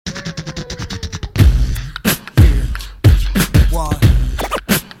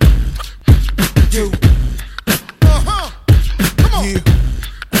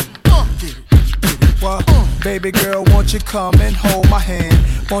Baby girl, won't you come and hold my hand?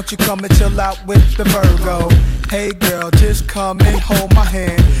 Won't you come and chill out with the Virgo? Hey girl, just come and hold my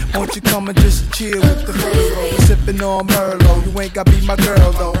hand. Won't you come and just chill with the Virgo? Sipping on Merlot, you ain't gotta be my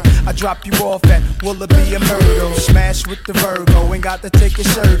girl though. I drop you off at Willoughby and Myrtle. Smash with the Virgo, ain't got to take your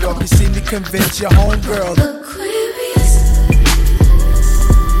shirt off. You see me convince your homegirl. Aquarius.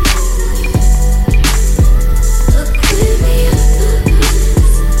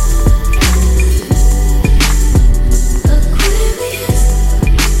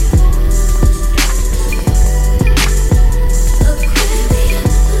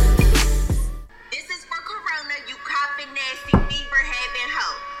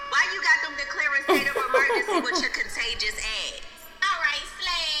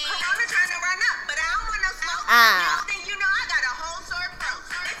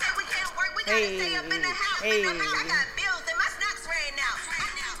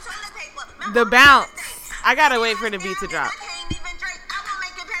 The bounce. I gotta wait for the beat to drop.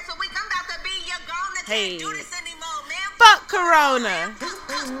 Hey. Fuck Corona.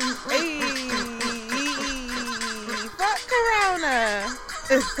 Hey. Fuck Corona.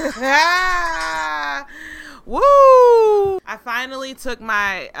 Woo! I finally took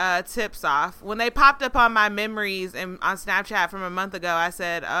my tips off. When they popped up on my memories and on Snapchat from a month ago, I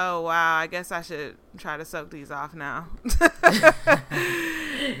said, oh, wow, I guess I should try to soak these off now.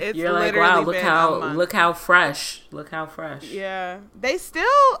 It's You're like, wow, look how fresh. Look how fresh. Yeah. They still,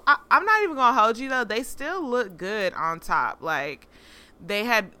 I'm not even going to hold you, though. They still look good on top. Like,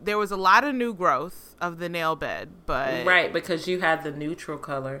 there was a lot of new growth of the nail bed, but. Right, because you had the neutral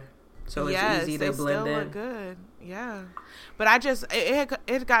color. So it's easy to blend in. Look good. Yeah. But I just, it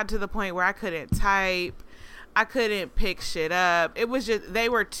got to the point where I couldn't type. I couldn't pick shit up. It was just, they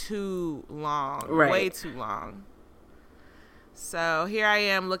were too long. Right. Way too long. So here I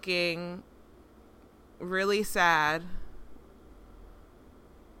am looking really sad.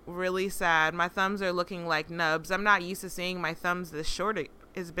 Really sad. My thumbs are looking like nubs. I'm not used to seeing my thumbs this short.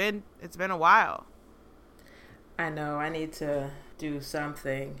 It's been a while. I know. I need to do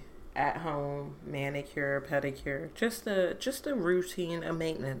something at home, manicure, pedicure, just a routine of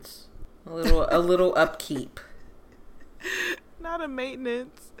maintenance, a little upkeep. Not a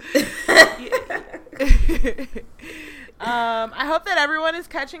maintenance. I hope that everyone is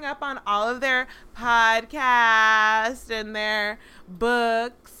catching up on all of their podcasts and their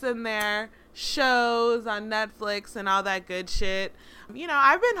books and their shows on Netflix and all that good shit. You know,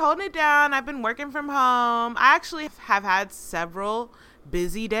 I've been holding it down. I've been working from home. I actually have had several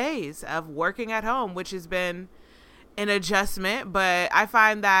busy days of working at home, which has been an adjustment, but I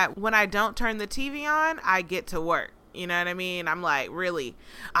find that when I don't turn the TV on, I get to work. You know what I mean? I'm like, really,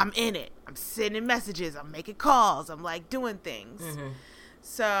 I'm in it. I'm sending messages. I'm making calls. I'm like doing things. Mm-hmm.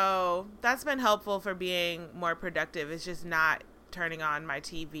 So that's been helpful for being more productive. It's just not turning on my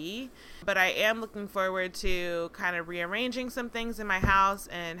TV, but I am looking forward to kind of rearranging some things in my house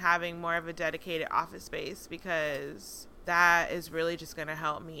and having more of a dedicated office space, because that is really just going to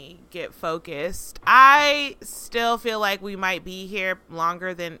help me get focused. I still feel like we might be here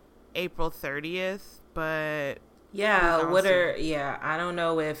longer than April 30th, but I don't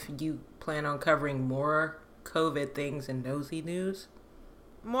know if you plan on covering more COVID things in Nosy News.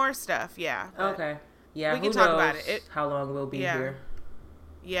 More stuff, yeah. Okay. Yeah, we can talk about it. How long we'll be here.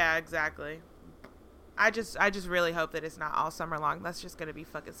 Yeah, exactly. I just really hope that it's not all summer long. That's just going to be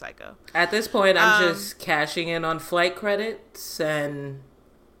fucking psycho. At this point, I'm just cashing in on flight credits and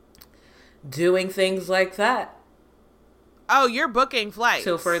doing things like that. Oh, you're booking flights.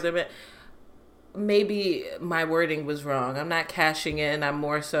 So further, maybe my wording was wrong. I'm not cashing in. I'm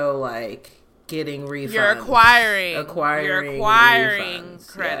more so like getting refunds. You're acquiring refunds,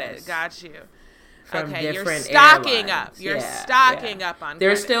 credit. Yes. Got you. From okay, different you're stocking airlines. up. You're stocking up on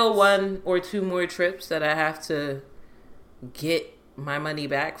There's credits. still 1 or 2 more trips that I have to get my money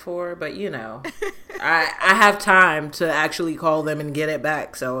back for, but you know, I have time to actually call them and get it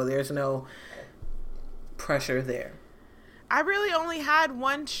back, so there's no pressure there. I really only had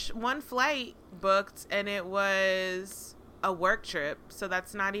one flight booked, and it was a work trip, so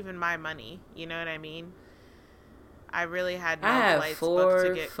that's not even my money. You know what I mean? I really had no flights booked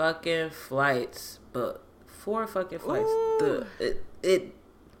to get. 4 fucking flights booked. 4 fucking flights.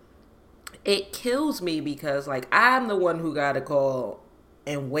 It kills me because like I'm the one who got to call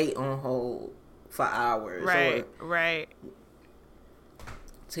and wait on hold for hours, right,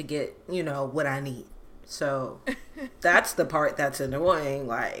 to get what I need. So that's the part that's annoying.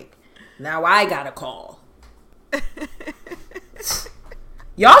 Like now I gotta call.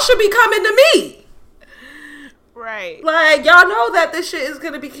 Y'all should be coming to me. Right. Like, y'all know that this shit is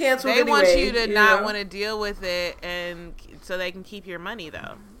going to be canceled They anyway. want you to not know? want to deal with it, and so they can keep your money,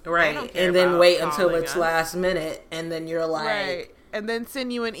 though. Right. And then wait until it's last minute, and then you're like... Right. And then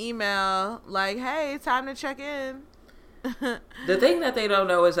send you an email like, hey, time to check in. The thing that they don't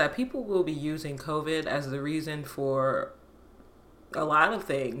know is that people will be using COVID as the reason for a lot of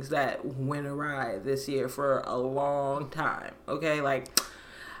things that went awry this year for a long time. Okay? Like,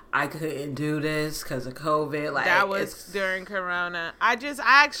 I couldn't do this because of COVID. Like, that was during Corona. I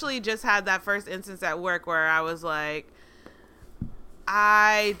actually just had that first instance at work where I was like,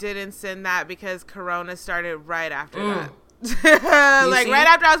 I didn't send that because Corona started right after that. Like, right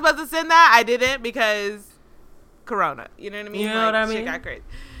after I was supposed to send that, I didn't because Corona. You know what I mean? You know what I mean? Shit got crazy.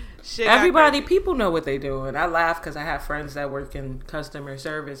 Everybody, people know what they doing. I laugh because I have friends that work in customer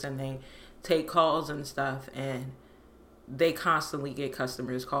service and they take calls and stuff, and they constantly get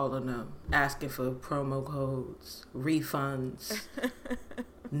customers calling them asking for promo codes, refunds,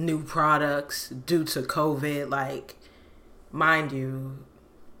 new products due to COVID. Like, mind you,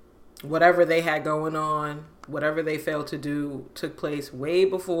 whatever they had going on, whatever they failed to do took place way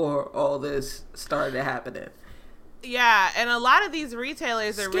before all this started happening. Yeah, and a lot of these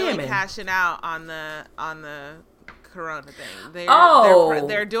retailers are really Scamming. cashing out on the Corona thing.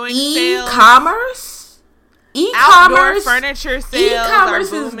 They're doing e-commerce? sales. Outdoor E-commerce? furniture sales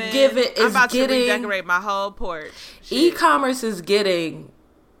E-commerce are booming. is I'm about getting, to redecorate my whole porch. Shit. E-commerce is getting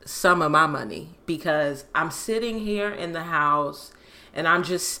some of my money because I'm sitting here in the house and I'm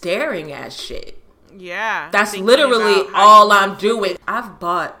just staring at shit. Yeah. That's literally all I'm doing. I've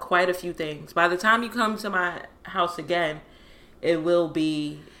bought quite a few things. By the time you come to my house again, it will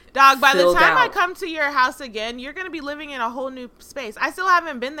be Dog, by the time I out. come to your house again, you're going to be living in a whole new space. I still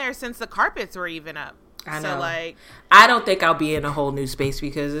haven't been there since the carpets were even up. I know. So, like, I don't think I'll be in a whole new space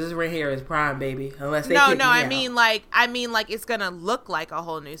because this right here is prime, baby. Unless they kick me I out. mean like it's going to look like a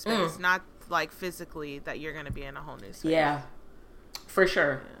whole new space, not like physically that you're going to be in a whole new space. Yeah. For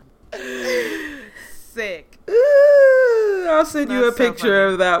sure. Sick. I'll send you a That's so picture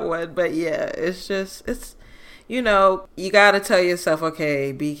funny. of that one. But yeah, it's you know, you got to tell yourself,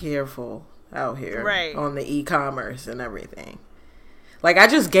 okay, be careful out here. Right. On the e-commerce and everything. Like, I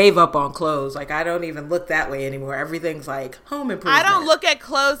just gave up on clothes. Like, I don't even look that way anymore. Everything's like home improvement. I don't look at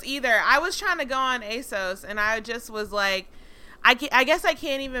clothes either. I was trying to go on ASOS and I just was like, I guess I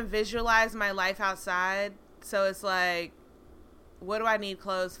can't even visualize my life outside. So it's like, what do I need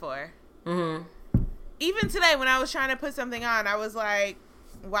clothes for? Mm-hmm. Even today when I was trying to put something on, I was like,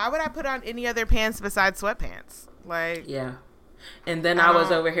 why would I put on any other pants besides sweatpants? Like, yeah. And then I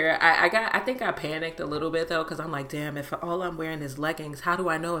was over here. I think I panicked a little bit though, because I'm like, damn, if all I'm wearing is leggings, how do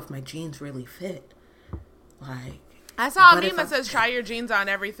I know if my jeans really fit? Like, I saw a meme that says try your jeans on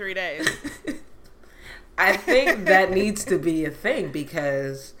every 3 days. I think that needs to be a thing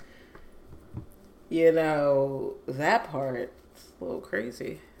because, you know, that part is a little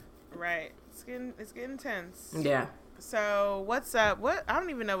crazy. Right. It's getting tense. Yeah. So what's up? I don't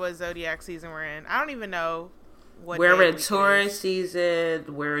even know what zodiac season we're in. I don't even know what We're day in Taurus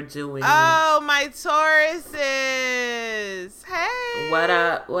season. We're doing. Oh, my Tauruses! Hey. What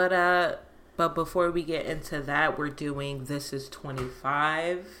up? What up? But before we get into that, we're doing This Is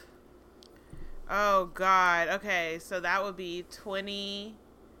 25. Oh God. Okay, so that would be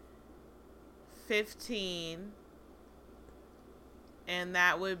 2015. And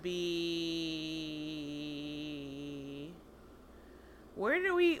that would be what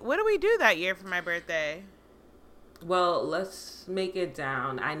do we do that year for my birthday? Well, let's make it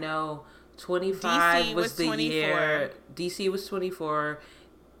down. I know 25 DC was the 24. year. DC was 24.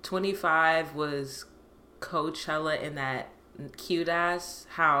 25 was Coachella in that cute ass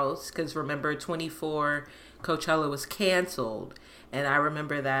house. Because remember, 24 Coachella was canceled. And I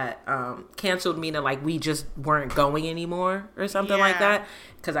remember that canceled meaning like we just weren't going anymore or something like that.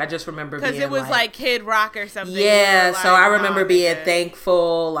 Because I just remember being because it was like Kid Rock or something. Yeah, so I remember being nigga.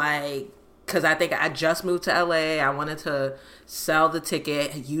 thankful, like, because I think I just moved to LA. I wanted to sell the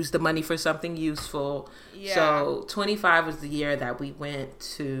ticket, use the money for something useful. Yeah. So 25 was the year that we went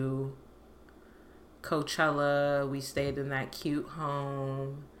to Coachella. We stayed in that cute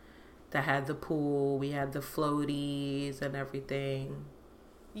home that had the pool. We had the floaties and everything.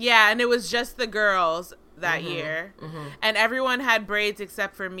 Yeah, and it was just the girls that Mm-hmm. year. And everyone had braids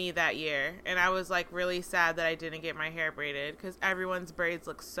except for me that year. And I was like really sad that I didn't get my hair braided because everyone's braids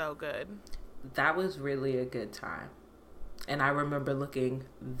look so good. That was really a good time. And I remember looking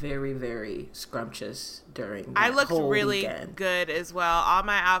very, very scrumptious during that I looked whole really weekend. good as well. All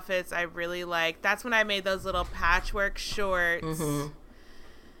my outfits I really liked. That's when I made those little patchwork shorts.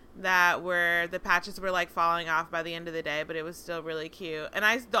 that were the patches were like falling off by the end of the day, but it was still really cute. And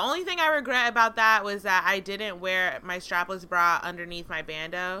the only thing I regret about that was that I didn't wear my strapless bra underneath my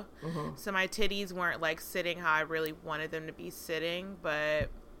bandeau, so my titties weren't like sitting how I really wanted them to be sitting. But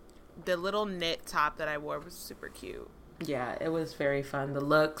the little knit top that I wore was super cute. Yeah, it was very fun. The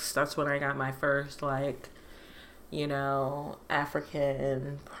looks, that's when I got my first, like, you know,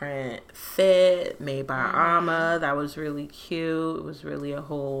 African print fit made by Amma. That was really cute. It was really a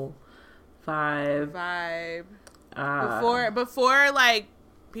whole vibe. Before like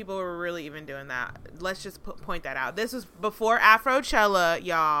people were really even doing that. Let's just point that out. This was before Afrochella,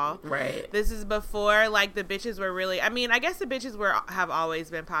 y'all. Right. This is before like the bitches were really. I mean, I guess the bitches have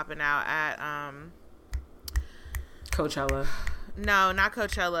always been popping out at Coachella. No, not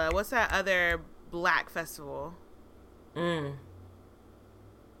Coachella. What's that other black festival?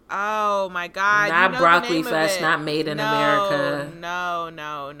 Oh my God! Not Broccoli Fest, not Made in America.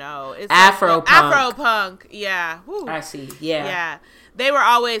 No. It's Afropunk. Afropunk. Yeah. Woo. I see. Yeah. They were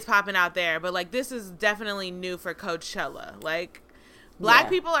always popping out there, but like this is definitely new for Coachella. Like black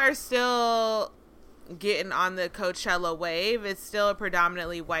people are still getting on the Coachella wave. It's still a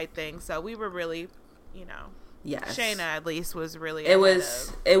predominantly white thing, so we were really, you know. Yes. Shayna at least was really it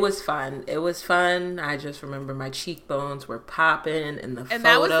was fun. It was fun. I just remember my cheekbones were popping in the photos. And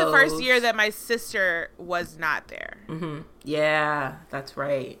that was the first year that my sister was not there. Yeah, that's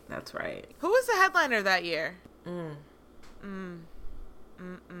right. Who was the headliner that year?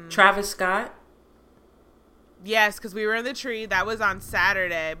 Travis Scott. Yes, because we were in the tree. That was on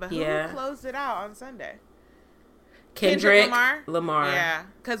Saturday. But who closed it out on Sunday? Kendrick Lamar. Yeah,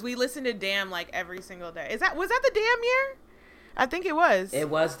 because we listened to Damn like every single day. Was that the Damn year? I think it was. It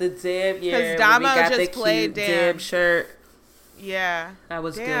was the Dib year. Because Damo just played Damn. Dib shirt. Yeah, that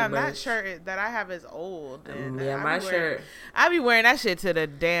was damn. Good. That shirt that I have is old. My shirt. I be wearing that shit to the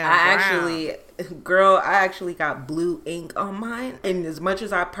damn. I actually got blue ink on mine, and as much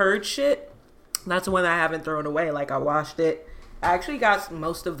as I purged shit, that's one I haven't thrown away. Like I washed it. I actually got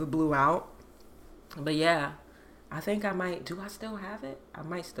most of the blue out, but yeah. I think I might. Do I still have it? I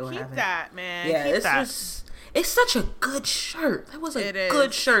might still have it. Keep that, man. Yeah, it's such a good shirt. That was a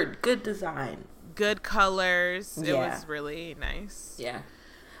good shirt. Good design. Good colors. Yeah. It was really nice. Yeah.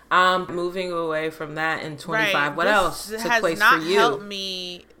 Moving away from that in 25. Right. What else took place for you? Has not helped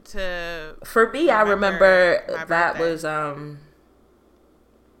me to. For me, I remember that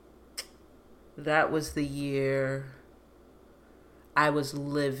was the year I was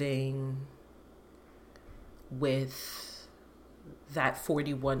living with that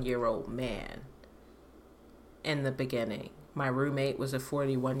 41-year-old man in the beginning. My roommate was a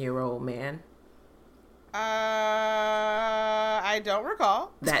 41-year-old man. I don't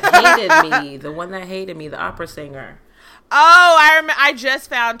recall. That hated me. The one that hated me, the opera singer. Oh, I just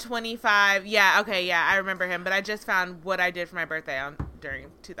found 25. Yeah, okay, yeah, I remember him. But I just found what I did for my birthday during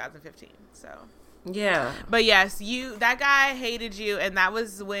 2015. So yeah, but yes, that guy hated you, and that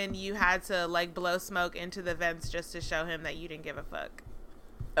was when you had to like blow smoke into the vents just to show him that you didn't give a fuck.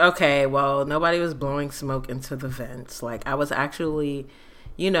 Okay, well, nobody was blowing smoke into the vents. Like I was actually,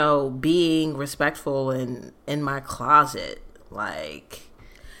 being respectful in my closet. Like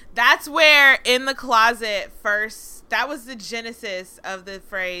that's where in the closet first. That was the genesis of the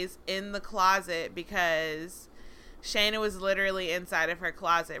phrase "in the closet" because Shayna was literally inside of her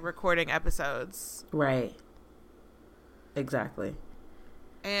closet recording episodes. Right. Exactly.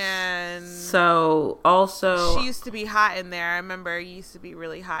 And so also she used to be hot in there. I remember you used to be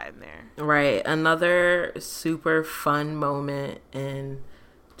really hot in there. Right. Another super fun moment in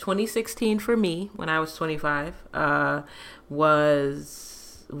 2016 for me when I was 25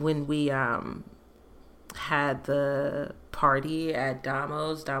 was when we had the party at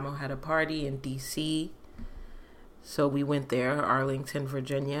Damo's. Damo had a party in DC. So we went there, Arlington,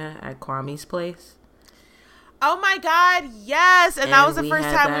 Virginia, at Kwame's place. Oh my God, yes! And that was the first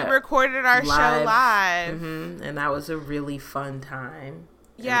time we recorded our show live. Mm-hmm. And that was a really fun time.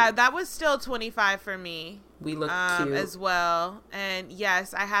 Yeah, that was still 25 for me. We looked cute. As well. And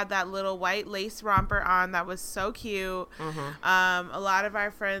yes, I had that little white lace romper on that was so cute. Mm-hmm. A lot of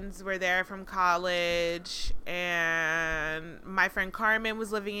our friends were there from college. And my friend Carmen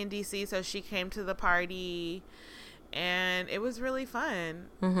was living in DC, so she came to the party. And it was really fun.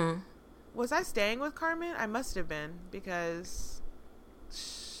 Mm-hmm. Was I staying with Carmen? I must have been because,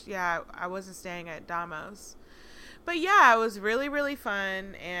 I wasn't staying at Damo's. But yeah, it was really, really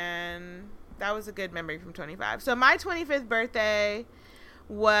fun. And that was a good memory from 25. So my 25th birthday,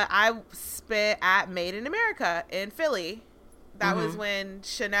 I spent at Made in America in Philly. That was when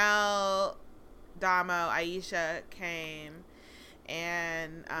Chanel, Damo, Aisha came.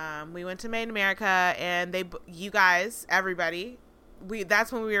 and we went to Made in America, and you guys, everybody,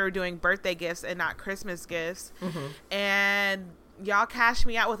 that's when we were doing birthday gifts and not Christmas gifts. And y'all cashed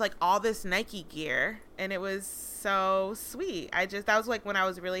me out with like all this Nike gear, and it was so sweet. That was like when I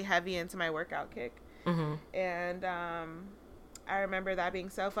was really heavy into my workout kick. And I remember that being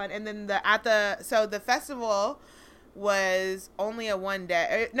so fun. And then the festival was only a 1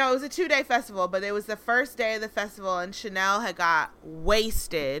 day. No, it was a 2-day festival, but it was the first day of the festival, and Chanel had got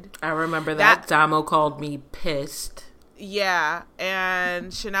wasted. I remember that. Damo called me pissed. Yeah,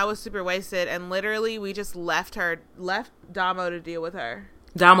 and Chanel was super wasted, and literally we just left Damo to deal with her.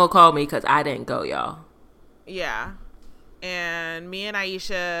 Damo called me because I didn't go, y'all. Yeah. And me and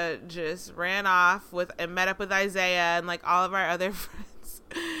Aisha just ran off and met up with Isaiah and like all of our other friends.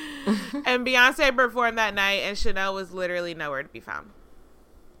 And Beyonce performed that night, and Chanel was literally nowhere to be found.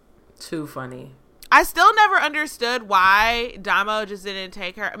 Too funny. I still never understood why Damo just didn't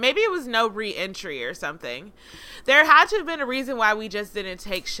take her. Maybe it was no re-entry or something. There had to have been a reason why we just didn't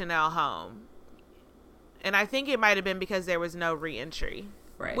take Chanel home. And I think it might have been because there was no re-entry.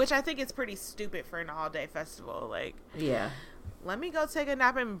 Right. Which I think is pretty stupid for an all-day festival. Like, yeah. Let me go take a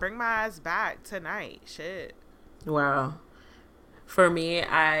nap and bring my ass back tonight. Shit. Wow. For me,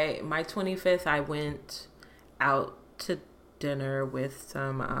 my 25th, I went out to dinner with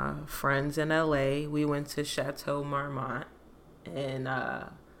some friends in LA. We went to Chateau Marmont in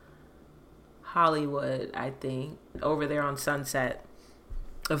Hollywood, I think, over there on Sunset.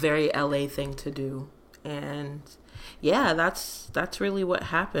 A very LA thing to do. And yeah, that's really what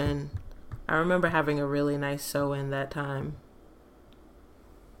happened. I remember having a really nice sew-in that time.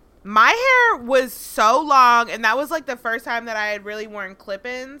 My hair was so long, and that was like the first time that I had really worn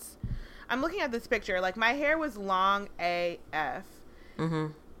clip-ins. I'm looking at this picture. Like, my hair was long AF.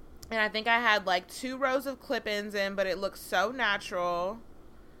 And I think I had like 2 rows of clip-ins in, but it looked so natural.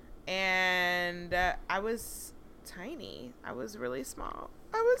 And I was tiny. I was really small.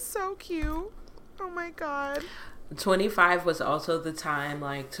 I was so cute. Oh my God. 25 was also the time,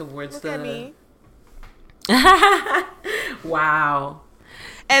 like, towards Look at me. Wow.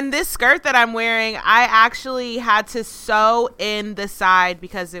 And this skirt that I'm wearing, I actually had to sew in the side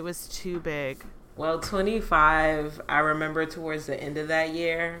because it was too big. Well, 25, I remember towards the end of that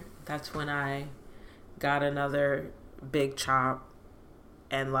year, that's when I got another big chop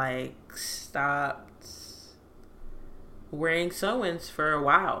and, like, stopped wearing sew-ins for a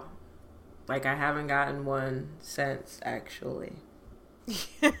while. Like, I haven't gotten one since, actually.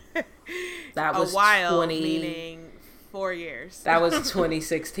 That was a while, meaning 4 years. That was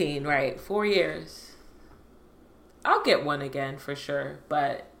 2016, right? 4 years. I'll get one again for sure,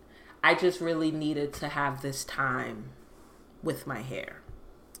 but I just really needed to have this time with my hair.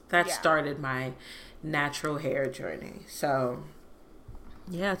 That started my natural hair journey. So,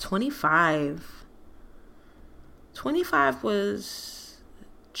 yeah, 25. 25 was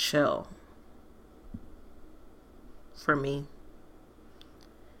chill for me.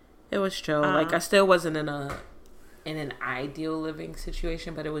 It was chill. Like, I still wasn't in an ideal living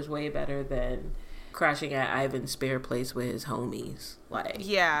situation, but it was way better than crashing at Ivan's spare place with his homies. Like,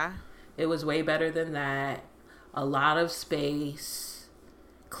 yeah, it was way better than that. A lot of space,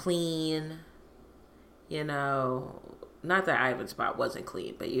 clean, you know, not that Ivan's spot wasn't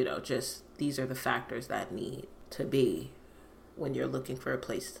clean, but, you know, just these are the factors that need to be when you're looking for a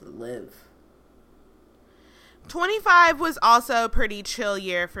place to live. 25 was also a pretty chill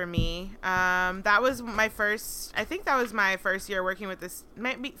year for me. That was my first, I think that was my first year working with this,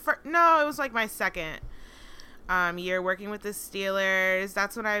 it was like my second year working with the Steelers.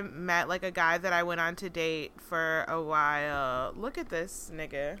 That's when I met like a guy that I went on to date for a while. Look at this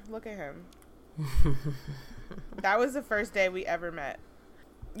nigga. Look at him. That was the first day we ever met.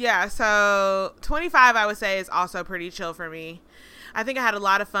 Yeah, so 25 I would say is also pretty chill for me. I think I had a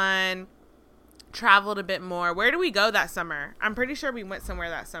lot of fun. Traveled a bit more. Where did we go that summer? I'm pretty sure we went somewhere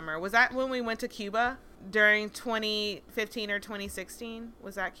that summer. Was that when we went to Cuba during 2015 or 2016?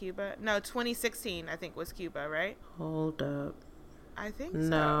 Was that Cuba? No, 2016 I think was Cuba, right? Hold up. I think so.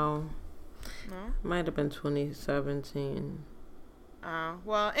 No? Might have been 2017.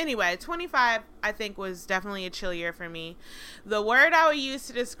 Well, anyway, 25 I think was definitely a chill year for me. The word I would use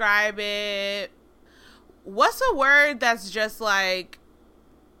to describe it, what's a word that's just like,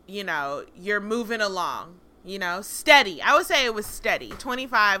 you know, you're moving along, you know, steady. I would say it was steady.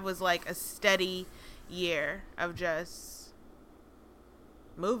 25 was like a steady year of just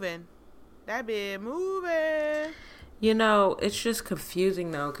moving. That bit moving. You know, it's just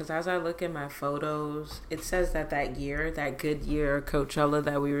confusing though, because as I look at my photos, it says that year, that good year Coachella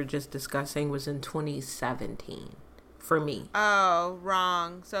that we were just discussing was in 2017. for me. Oh,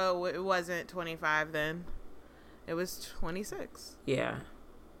 wrong. So it wasn't 25 then. It was 26. Yeah.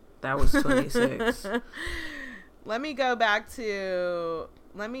 That was 26. Let me go back to...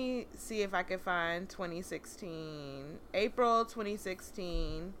 Let me see if I can find 2016. April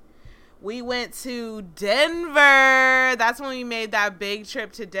 2016. We went to Denver. That's when we made that big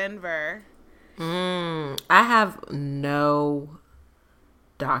trip to Denver. I have no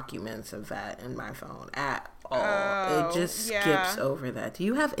documents of that in my phone at all. It just skips over that. Do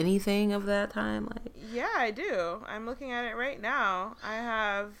you have anything of that time? Yeah, I do. I'm looking at it right now. I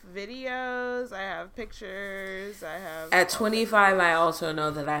have videos. I have pictures. I have... At 25, I also know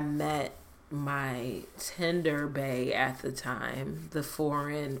that I met my Tinder bae at the time, the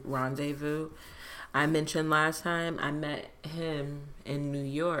foreign rendezvous I mentioned last time. I met him in New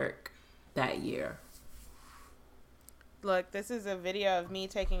York that year. Look, this is a video of me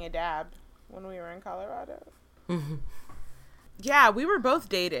taking a dab when we were in Colorado. Yeah, we were both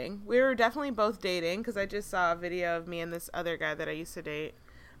dating. We were definitely both dating because I just saw a video of me and this other guy that I used to date.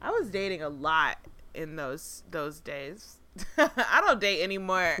 I was dating a lot in those days. I don't date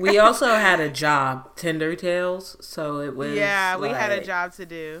anymore. We also had a job, Tinder Tales, so it was... Yeah, we had a job to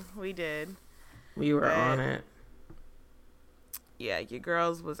do. We did. We were on it. Yeah, your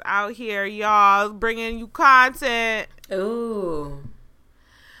girls was out here, y'all, bringing you content. Ooh.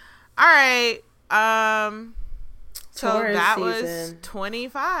 All right. So Taurus that season. was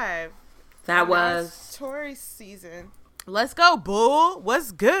 25. That was Taurus season. Let's go, bull.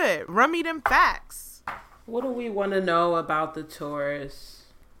 What's good? Run me them facts. What do we want to know about the Taurus?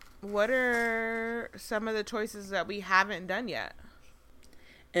 What are some of the choices that we haven't done yet?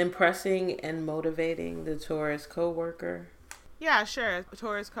 Impressing and motivating the Taurus coworker. Yeah, sure.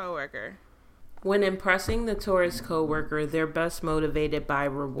 Taurus coworker. When impressing the Taurus coworker, they're best motivated by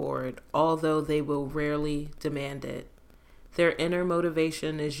reward, although they will rarely demand it. Their inner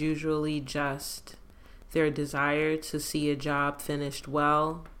motivation is usually just their desire to see a job finished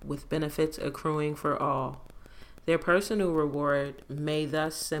well, with benefits accruing for all. Their personal reward may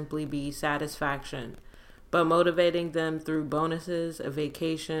thus simply be satisfaction, but motivating them through bonuses, a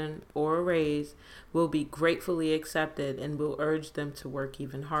vacation, or a raise will be gratefully accepted and will urge them to work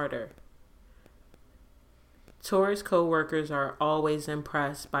even harder. Taurus coworkers are always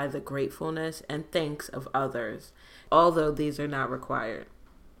impressed by the gratefulness and thanks of others, although these are not required.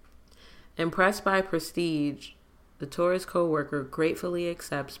 Impressed by prestige, the Taurus coworker gratefully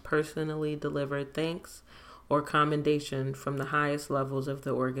accepts personally delivered thanks or commendation from the highest levels of the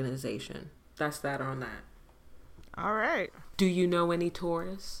organization. That's that on that. All right. Do you know any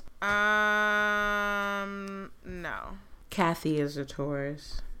Taurus? No. Kathy is a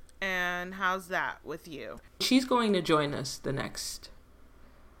Taurus. And how's that with you? She's going to join us the next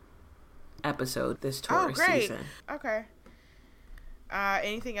episode this Taurus season. Okay.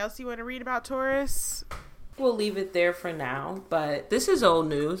 Anything else you want to read about Taurus? We'll leave it there for now, but this is old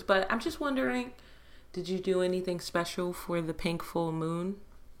news. But I'm just wondering, did you do anything special for the pink full moon?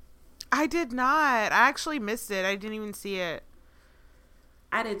 I did not. I actually missed it. I didn't even see it.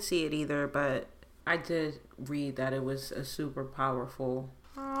 I didn't see it either, but I did read that it was a super powerful...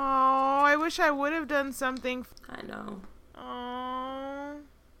 Oh, I wish I would have done something. I know. Oh,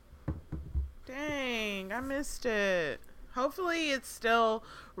 dang, I missed it. Hopefully it's still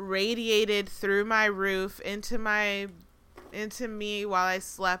radiated through my roof into me while I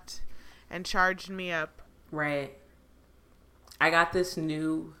slept and charged me up. Right. I got this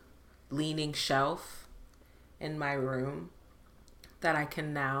new leaning shelf in my room that I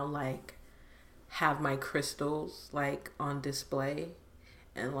can now have my crystals on display.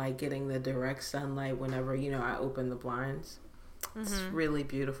 And getting the direct sunlight whenever, I open the blinds. Mm-hmm. It's really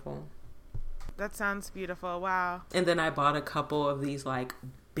beautiful. That sounds beautiful. Wow. And then I bought a couple of these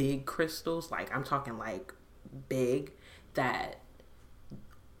big crystals. I'm talking big that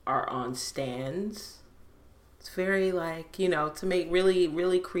are on stands. It's very to make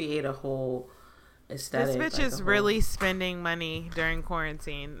really create a whole aesthetic. This bitch is really spending money during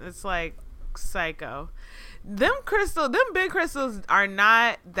quarantine. It's psycho. Them big crystals are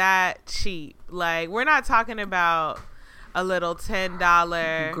not that cheap. We're not talking about a little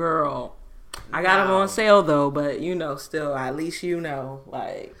 $10. Girl, I got them on sale though, but still, at least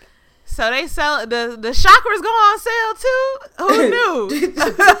So they sell the chakras go on sale too? Who knew?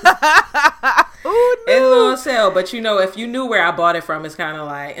 Who knew? It's on sale, but if you knew where I bought it from, it's kind of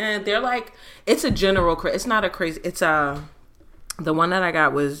they're it's a general. It's not a crazy. It's a. The one that I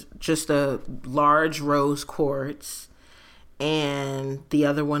got was just a large rose quartz, and the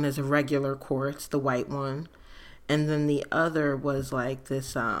other one is a regular quartz, the white one, and then the other was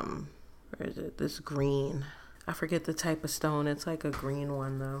this where is it? This green. I forget the type of stone. It's like a green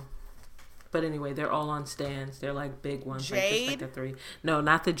one though. But anyway, they're all on stands. They're like big ones. Jade? Like, just like a 3. No,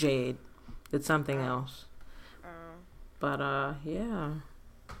 not the jade. It's something else. But yeah.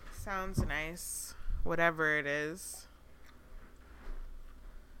 Sounds nice. Whatever it is.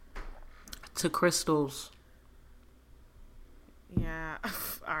 To crystals. Yeah.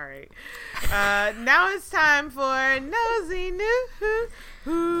 All right. Now it's time for Nosy News.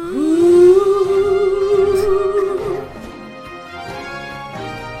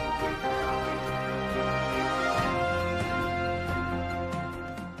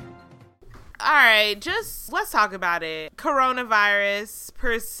 All right, just let's talk about it. Coronavirus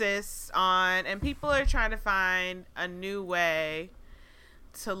persists on, and people are trying to find a new way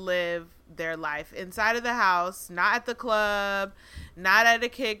to live their life inside of the house, not at the club, not at a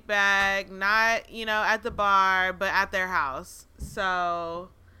kickback, not, at the bar, but at their house. So,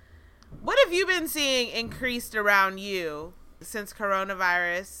 what have you been seeing increased around you since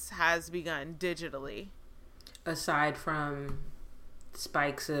coronavirus has begun digitally? Aside from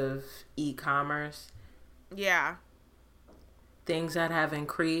spikes of e-commerce, yeah, things that have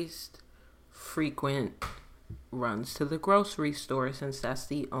increased: frequent runs to the grocery store, since that's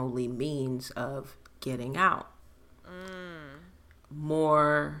the only means of getting out.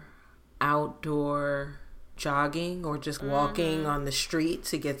 More outdoor jogging or just walking on the street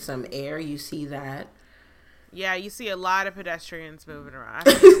to get some air. You see that. Yeah, you see a lot of pedestrians moving around.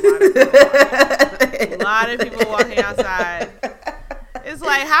 I see a lot of people walking outside. It's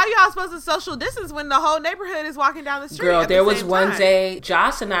like, how y'all supposed to social distance when the whole neighborhood is walking down the street? Girl, there was one day,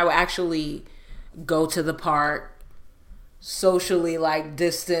 Josh and I would actually go to the park, socially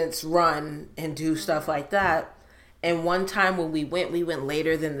distance run and do stuff like that. And one time when we went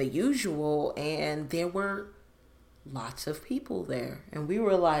later than the usual, and there were lots of people there. And we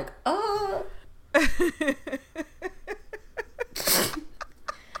were like,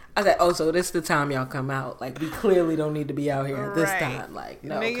 I said, oh, so this is the time y'all come out. We clearly don't need to be out here at this time.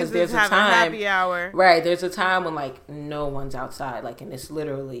 No, because there's a time. Happy hour. Right, there's a time when, no one's outside. And it's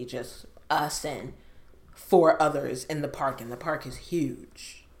literally just us and 4 others in the park. And the park is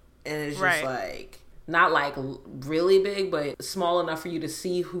huge. And it's just, not, really big, but small enough for you to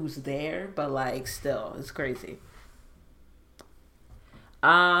see who's there. But, still, it's crazy.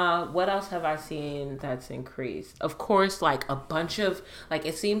 What else have I seen that's increased? Of course, a bunch of,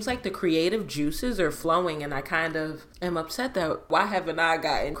 it seems like the creative juices are flowing, and I kind of am upset that why haven't I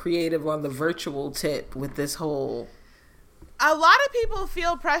gotten creative on the virtual tip with this whole... A lot of people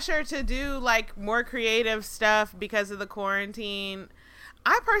feel pressure to do, more creative stuff because of the quarantine.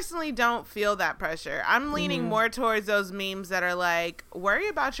 I personally don't feel that pressure. I'm leaning more towards those memes that are worry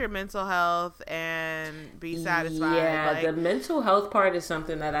about your mental health and be satisfied. Yeah, the mental health part is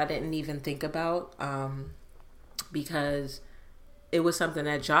something that I didn't even think about because it was something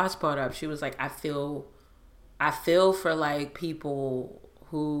that Josh brought up. She was like, I feel for people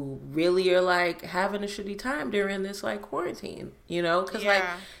who really are having a shitty time during this quarantine, because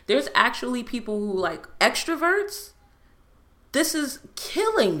there's actually people who extroverts. This is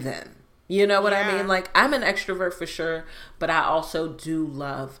killing them. You know what I mean? I'm an extrovert for sure, but I also do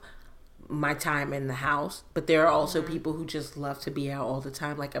love my time in the house. But there are also people who just love to be out all the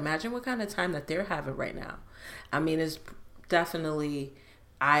time. Imagine what kind of time that they're having right now. I mean, it's definitely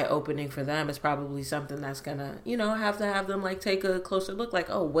eye-opening for them. It's probably something that's gonna, have to have them take a closer look.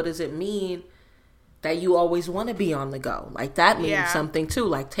 Oh, what does it mean that you always want to be on the go? That means something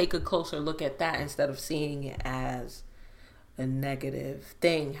too. Take a closer look at that instead of seeing it as a negative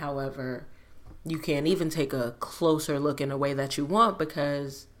thing. However, you can't even take a closer look in a way that you want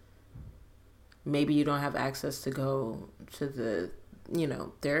because maybe you don't have access to go to the,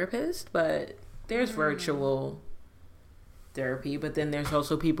 therapist, but there's virtual therapy, but then there's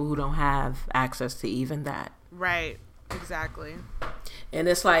also people who don't have access to even that. Right. Exactly. And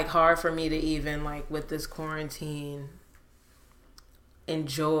it's hard for me to even with this quarantine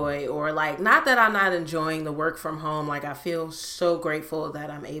enjoy, or not that I'm not enjoying the work from home. I feel so grateful that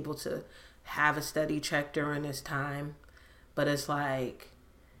I'm able to have a steady check during this time, but it's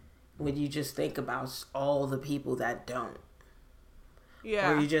when you just think about all the people that don't,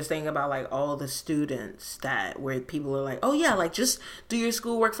 or you just think about all the students where people are oh yeah, just do your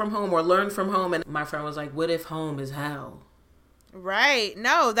schoolwork from home or learn from home. And my friend was what if home is hell? Right.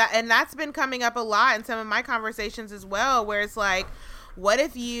 No, that's been coming up a lot in some of my conversations as well, where it's what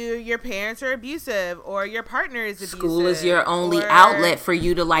if your parents are abusive or your partner is abusive? School is your only outlet for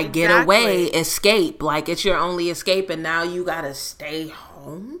you to get away, escape. It's your only escape, and now you gotta stay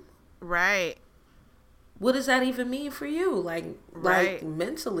home. Right. What does that even mean for you? Right.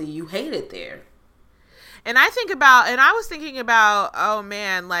 Mentally, you hate it there. And I was thinking about, oh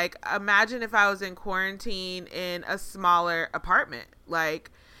man, like, imagine if I was in quarantine in a smaller apartment. Like,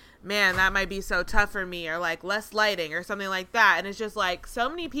 man, that might be so tough for me, or like less lighting or something like that. And it's just like, so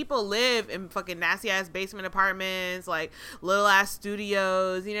many people live in fucking nasty ass basement apartments, like little ass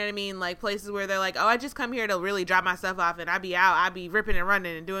studios, you know what I mean? Like places where they're like, oh, I just come here to really drop my stuff off and I be ripping and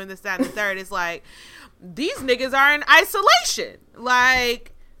running and doing this, that, and the third. It's like, these niggas are in isolation.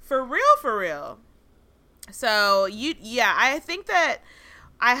 Like, for real. So I think that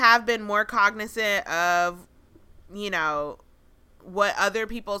I have been more cognizant of, you know, what other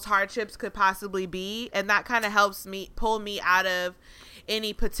people's hardships could possibly be, and that kind of helps me pull me out of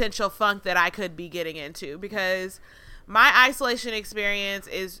any potential funk that I could be getting into, because my isolation experience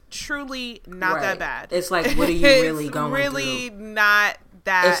is truly not that bad. It's like, what are you really going through? It's really not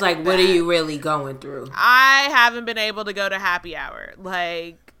that It's like, bad. What are you really going through? I haven't been able to go to happy hour.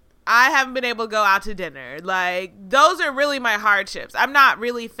 Like, I haven't been able to go out to dinner. Like, those are really my hardships. I'm not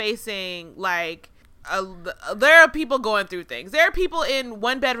really facing, like, there are people going through things. There are people in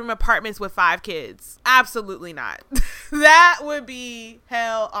 1-bedroom apartments with 5 kids. Absolutely not. That would be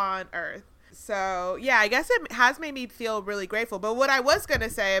hell on earth. So, yeah, I guess it has made me feel really grateful. But what I was going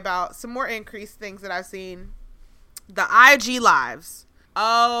to say about some more increased things that I've seen, the IG lives.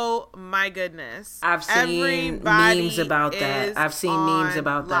 Oh my goodness. I've seen memes about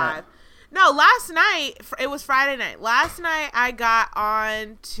that. No, last night, it was Friday night. Last night I got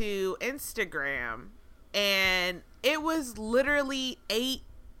on to Instagram and it was literally 8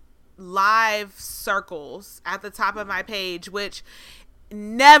 live circles at the top of my page, which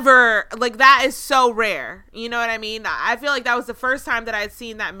never, like, that is so rare. You know what I mean? I feel like that was the first time that I'd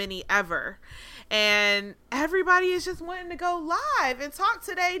seen that many ever. And everybody is just wanting to go live and talk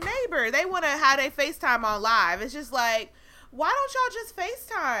to their neighbor. They want to have their FaceTime on live. It's just like, why don't y'all just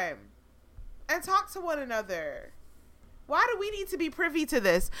FaceTime and talk to one another? Why do we need to be privy to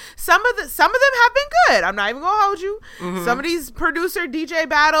this? Some of them have been good. I'm not even gonna hold you. Mm-hmm. Some of these producer DJ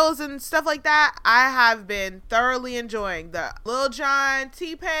battles and stuff like that, I have been thoroughly enjoying. The Lil Jon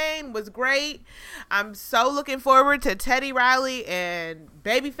T-Pain was great. I'm so looking forward to Teddy Riley and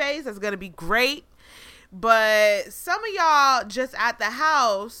Babyface. That's gonna be great. But some of y'all just at the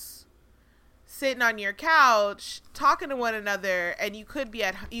house, sitting on your couch talking to one another, and you could be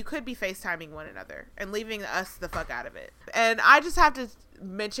FaceTiming one another and leaving us the fuck out of it. And I just have to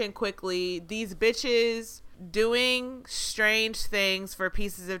mention quickly these bitches doing strange things for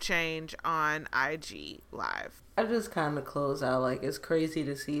pieces of change on IG Live. I just kind of close out, like, it's crazy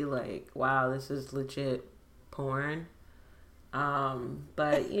to see, like, wow, this is legit porn.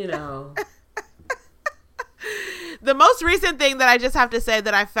 But you know. The most recent thing that I just have to say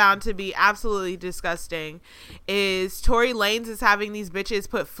that I found to be absolutely disgusting is Tory Lanez is having these bitches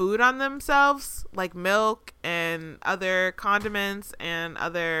put food on themselves, like milk and other condiments and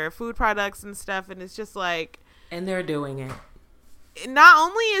other food products and stuff. And it's just like... And they're doing it. Not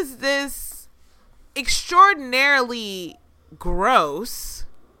only is this extraordinarily gross,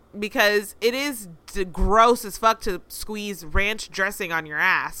 because it is gross as fuck to squeeze ranch dressing on your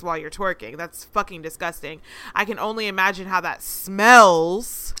ass while you're twerking. That's fucking disgusting. I can only imagine how that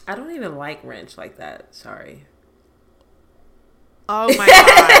smells. I don't even like ranch like that. Sorry. Oh my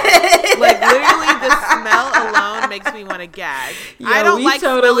God. Like, literally the smell alone makes me want to gag. Yo, I don't like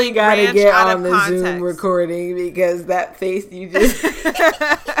totally gotta ranch get out on of the context. Zoom recording, because that face you just...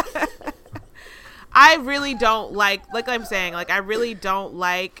 I really don't like I'm saying, like, I really don't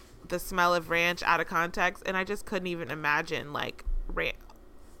like the smell of ranch out of context, and I just couldn't even imagine, like, ranch.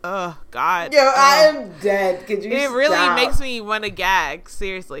 Oh, God. Yo, I am dead. Could you It really stop? makes me want to gag,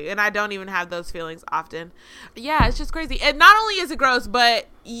 seriously, and I don't even have those feelings often. Yeah, it's just crazy. And not only is it gross, but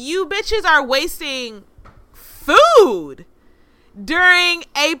you bitches are wasting food during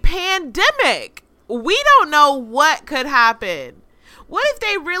a pandemic. We don't know what could happen. What if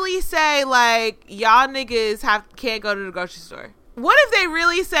they really say, like, y'all niggas can't go to the grocery store? What if they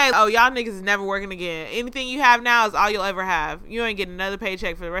really say, oh, y'all niggas is never working again. Anything you have now is all you'll ever have. You ain't getting another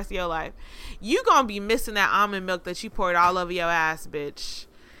paycheck for the rest of your life. You gonna be missing that almond milk that you poured all over your ass, bitch.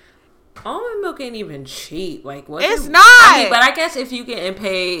 Almond milk ain't even cheap. Like, what? It's not. I mean, but I guess if you getting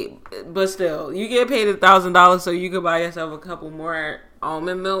paid, but still, you get paid $1,000 so you could buy yourself a couple more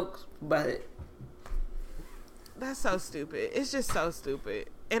almond milks, but... That's so stupid. It's just so stupid.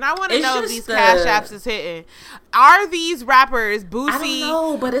 And I want to know if these Cash Apps is hitting. Are these rappers, Boosie, I don't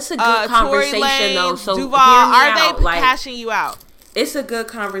know, but it's a good conversation, Tory Lanez, though. So Duval, are they like, cashing you out? It's a good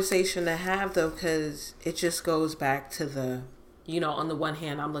conversation to have, though, because it just goes back to the, you know, on the one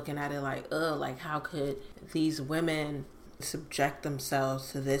hand, I'm looking at it like, like, how could these women subject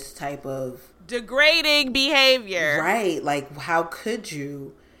themselves to this type of degrading behavior. Right. Like, how could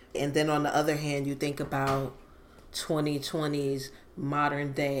you? And then on the other hand, you think about 2020's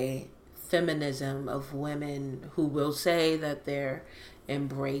modern day feminism of women who will say that they're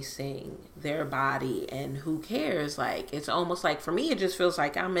embracing their body, and who cares? Like, it's almost like, for me, it just feels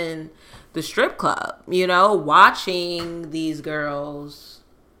like I'm in the strip club, you know, watching these girls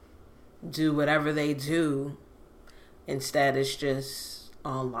do whatever they do. Instead, it's just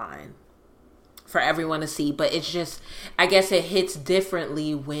online for everyone to see. But it's just, I guess it hits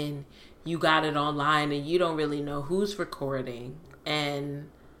differently when you got it online and you don't really know who's recording and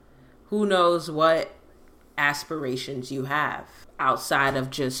who knows what aspirations you have outside of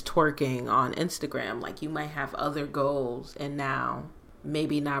just twerking on Instagram. Like, you might have other goals, and now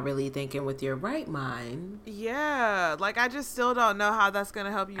maybe not really thinking with your right mind. Yeah, like, I just still don't know how that's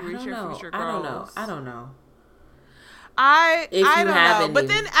gonna help you reach your future goals. I don't know. I don't know. But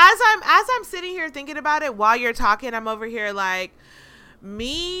then as I'm sitting here thinking about it while you're talking, I'm over here like,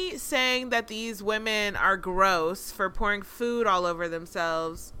 me saying that these women are gross for pouring food all over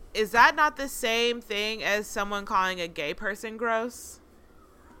themselves, is that not the same thing as someone calling a gay person gross?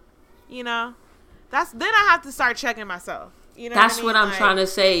 You know? Then I have to start checking myself. You know That's what I mean? I'm trying to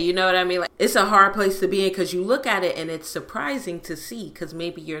say. You know what I mean? Like, it's a hard place to be in because you look at it and it's surprising to see because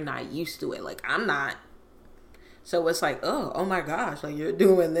maybe you're not used to it. Like, I'm not. So it's like, oh my gosh, like, you're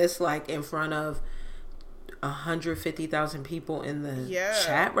doing this like in front of 150,000 people in the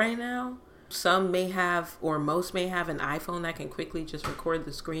chat right now. Some may have, or most may have, an iPhone that can quickly just record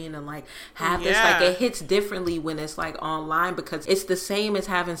the screen and like have this. Like, it hits differently when it's like online because it's the same as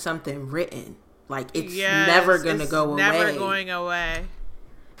having something written. Like, it's never gonna go away. Never going away.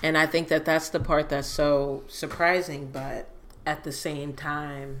 And I think that that's the part that's so surprising, but at the same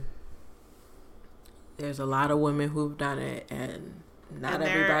time, there's a lot of women who've done it, and not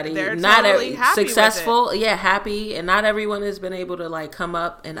everybody, they're not totally happy successful. with it. Yeah, happy, and not everyone has been able to like come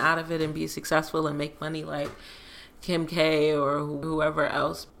up and out of it and be successful and make money like Kim K or whoever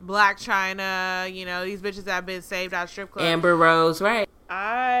else. Black China, you know, these bitches that have been saved out of strip clubs. Amber Rose, right?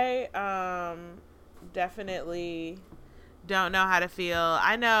 I definitely don't know how to feel.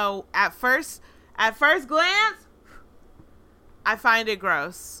 I know at first glance, I find it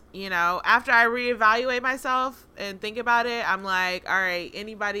gross. You know, after I reevaluate myself and think about it, I'm like, all right,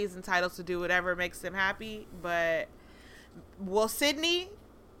 anybody's entitled to do whatever makes them happy. But will Sydney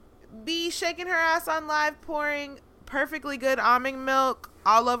be shaking her ass on live, pouring perfectly good almond milk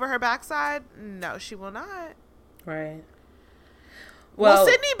all over her backside? No, she will not. Right. Will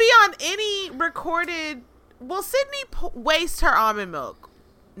Sydney be on any recorded... Will Sydney waste her almond milk?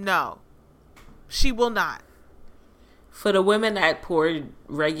 No. She will not. For the women that poured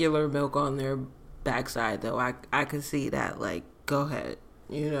regular milk on their backside, though, I could see that. Like, go ahead.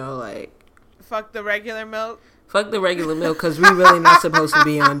 You know, like... Fuck the regular milk? Fuck the regular milk, because we really not supposed to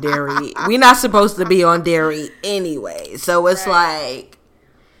be on dairy. We not supposed to be on dairy anyway. So it's like,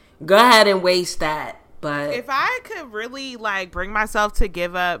 go ahead and waste that. But if I could really, like, bring myself to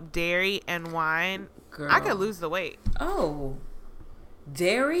give up dairy and wine, girl, I could lose the weight. Oh.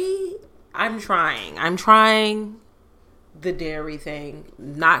 Dairy? I'm trying the dairy thing.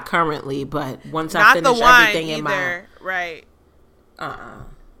 Not currently, but once I finish everything in my... Right.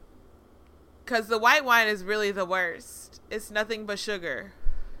 Because the white wine is really the worst. It's nothing but sugar.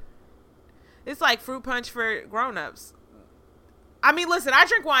 It's like fruit punch for grown-ups. I mean, listen, I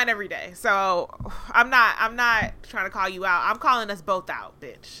drink wine every day, so I'm not trying to call you out. I'm calling us both out,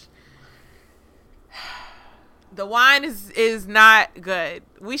 bitch. The wine is not good.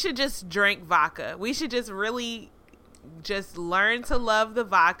 We should just drink vodka. We should just really just learn to love the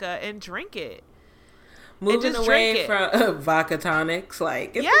vodka and drink it. Moving away from vodka tonics,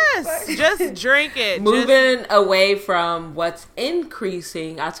 like... Yes, just drink it. Moving away from what's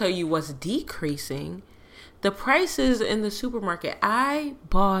increasing, I'll tell you what's decreasing. The prices in the supermarket. I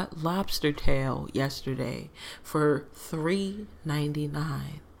bought lobster tail yesterday for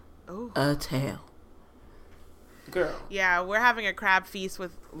 $3.99 a tail. Girl. Yeah, we're having a crab feast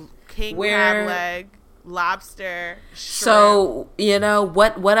with king crab leg, lobster, shrimp. So, you know,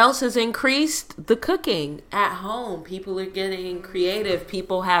 what else has increased? The cooking at home. People are getting creative.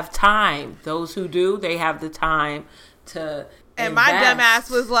 People have time. Those who do, they have the time to And my dumbass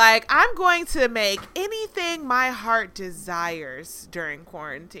was like, I'm going to make anything my heart desires during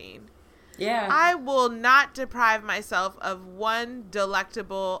quarantine. Yeah. I will not deprive myself of one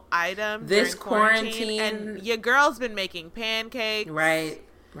delectable item this during quarantine. And your girl's been making pancakes. Right.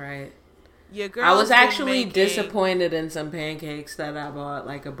 Your girl's I was actually disappointed in some pancakes that I bought,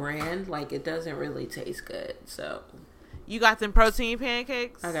 like a brand. Like, it doesn't really taste good, so... You got them protein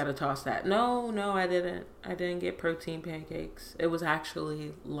pancakes? I gotta toss that. No, I didn't. I didn't get protein pancakes. It was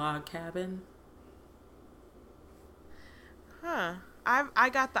actually Log Cabin. Huh. I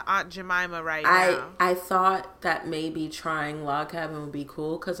got the Aunt Jemima right now. I thought that maybe trying Log Cabin would be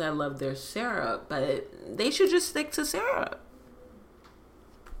cool because I love their syrup, but they should just stick to syrup.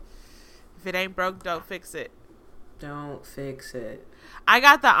 If it ain't broke, don't fix it. Don't fix it. I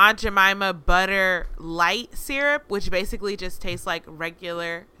got the Aunt Jemima butter light syrup, which basically just tastes like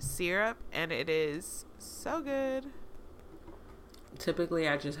regular syrup, and it is so good. Typically,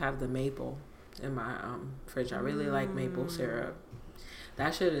 I just have the maple in my fridge. I really like maple syrup.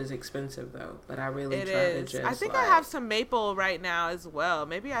 That shit is expensive though, but I really try to just. I think I have some maple right now as well.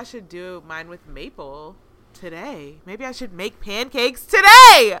 Maybe I should do mine with maple today. Maybe I should make pancakes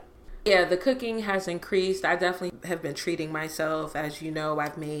today. Yeah, the cooking has increased. I definitely have been treating myself. As you know,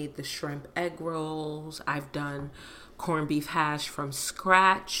 I've made the shrimp egg rolls. I've done corned beef hash from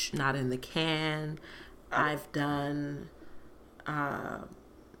scratch, not in the can. I've done a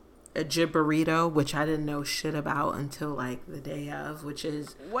jib burrito, which I didn't know shit about until like the day of, which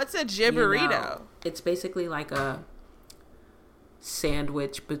is... What's a jib burrito? Know, it's basically like a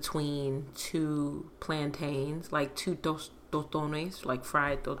sandwich between two plantains, like two tostones, like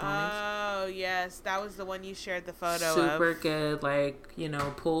fried tostones. Oh, yes. That was the one you shared the photo of. Super good, like, you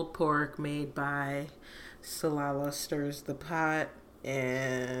know, pulled pork made by Salala Stirs the Pot.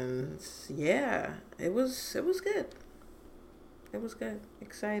 And yeah, it was good. It was good.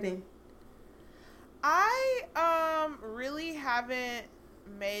 Exciting. I really haven't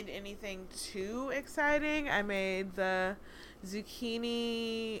made anything too exciting. I made the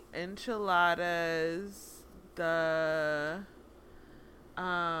zucchini enchiladas, the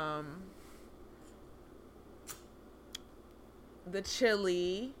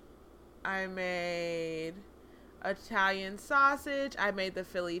chili. I made Italian sausage. I made the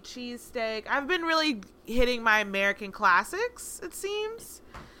Philly cheesesteak. I've been really hitting my American classics, it seems.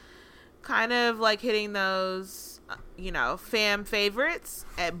 Kind of like hitting those, you know, fam favorites.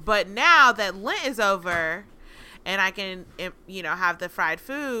 But now that Lent is over and I can, you know, have the fried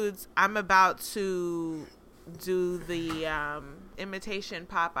foods, I'm about to do the imitation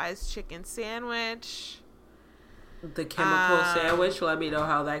Popeyes chicken sandwich. The chemical sandwich. Let me know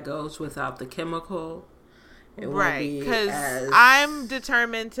how that goes without the chemical. Right, because I'm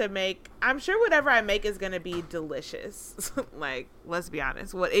determined to make. I'm sure whatever I make is gonna be delicious. Like, let's be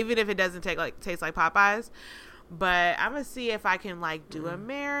honest. Even if it doesn't taste like Popeyes, but I'm gonna see if I can like do a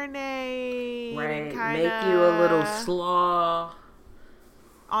marinade. Right, make you a little slaw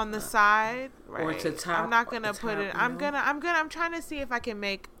on the side, right? Or to top. I'm not gonna put it. I'm trying to see if I can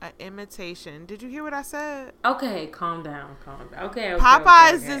make an imitation. Did you hear what I said? Okay, calm down. Okay.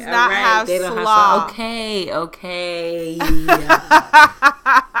 Popeyes does not have slaw. Okay.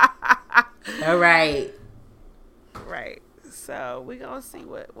 All right. Right. So we gonna see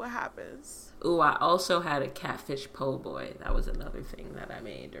what happens. Ooh, I also had a catfish po' boy. That was another thing that I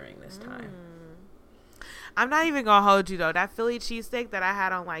made during this time. I'm not even gonna hold you though. That Philly cheesesteak that I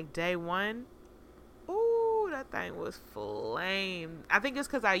had on like day one, ooh, that thing was flame. I think it's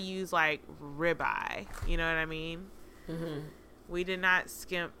because I use like ribeye. You know what I mean? Mm-hmm. We did not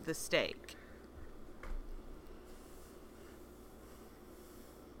skimp the steak.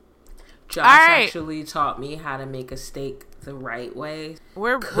 Josh actually taught me how to make a steak the right way.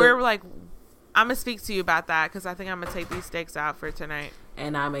 We're like, I'm gonna speak to you about that because I think I'm gonna take these steaks out for tonight.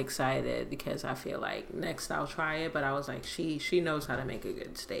 And I'm excited because I feel like next I'll try it. But I was like, she knows how to make a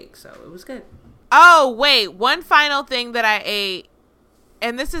good steak, so it was good. Oh wait, one final thing that I ate,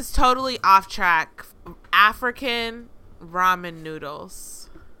 and this is totally off track. African ramen noodles.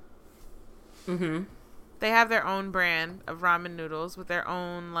 Mm-hmm. They have their own brand of ramen noodles with their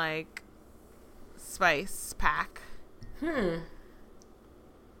own like spice pack.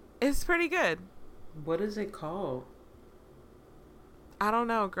 It's pretty good. What is it called? I don't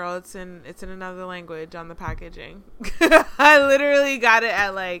know, girl. It's in another language on the packaging. I literally got it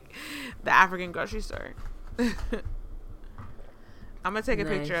at like the African grocery store. I'm gonna take a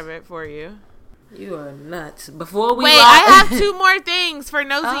picture of it for you. You are nuts. Before we I have two more things for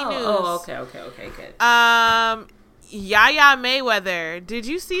Nosy News. Oh, okay, good. Yaya Mayweather. Did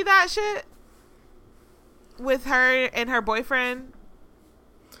you see that shit with her and her boyfriend?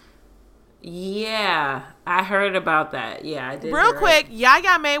 Yeah, I heard about that. Yeah, I did. Real quick,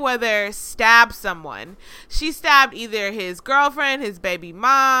 Yaya Mayweather stabbed someone. She stabbed either his girlfriend, his baby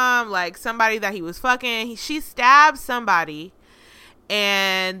mom, like somebody that he was fucking. She stabbed somebody,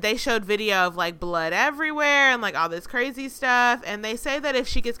 and they showed video of like blood everywhere and like all this crazy stuff. And they say that if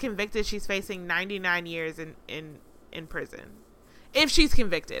she gets convicted, she's facing 99 years in in prison if she's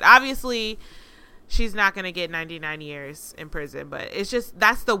convicted. Obviously, she's not going to get 99 years in prison, but it's just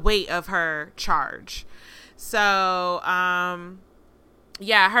that's the weight of her charge. So,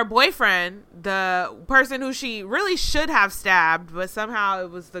 yeah, her boyfriend, the person who she really should have stabbed, but somehow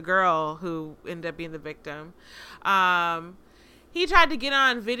it was the girl who ended up being the victim. He tried to get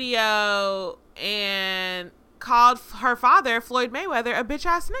on video and called her father, Floyd Mayweather, a bitch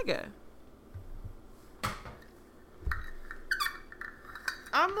ass nigga.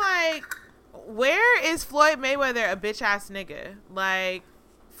 I'm like, where is Floyd Mayweather a bitch ass nigga? Like,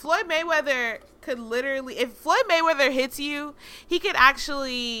 Floyd Mayweather could literally, if Floyd Mayweather hits you, he could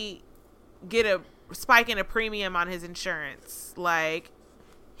actually get a spike in a premium on his insurance. Like,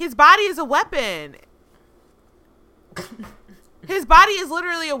 his body is a weapon. His body is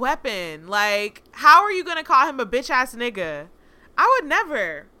literally a weapon. Like, how are you going to call him a bitch ass nigga? I would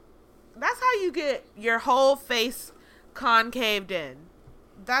never. That's how you get your whole face concaved in.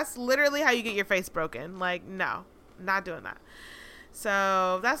 That's literally how you get your face broken. Like, no, not doing that.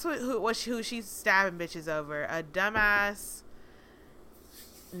 So that's who she's stabbing bitches over. A dumbass,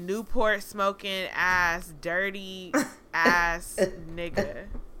 Newport smoking ass, dirty ass nigga.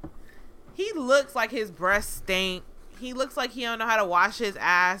 He looks like his breath stink. He looks like he don't know how to wash his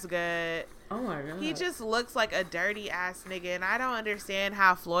ass good. Oh my God. He just looks like a dirty ass nigga. And I don't understand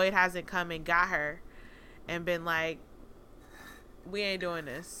how Floyd hasn't come and got her and been like, we ain't doing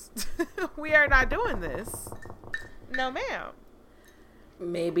this. We are not doing this. No, ma'am.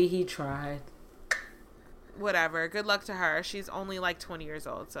 Maybe he tried. Whatever. Good luck to her. She's only like 20 years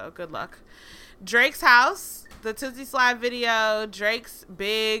old, so good luck. Drake's house, the Tootsie Slide video, Drake's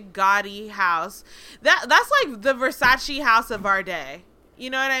big, gaudy house. That's like the Versace house of our day.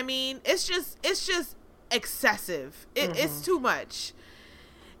 You know what I mean? It's just excessive. It's too much.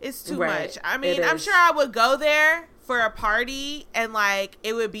 It's too much. I mean, I'm sure I would go there for a party and like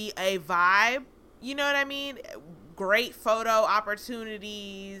it would be a vibe. You know what I mean? Great photo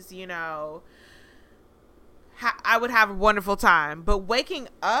opportunities, you know. I would have a wonderful time. But waking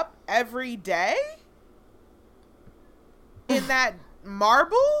up every day in that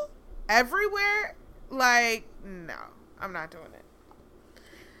marble everywhere, like, no, I'm not doing it.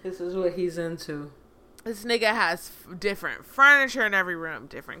 This is what he's into. This nigga has different furniture in every room,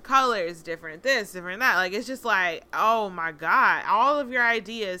 different colors, different this, different that. Like, it's just like, oh my God, all of your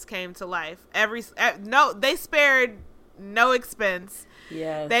ideas came to life. They spared no expense.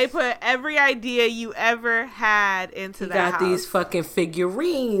 Yes. They put every idea you ever had into that house. You got these fucking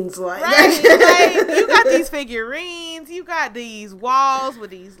figurines. Like, right? Like, you got these figurines. You got these walls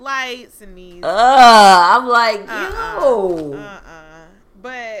with these lights and these. I'm like, yo.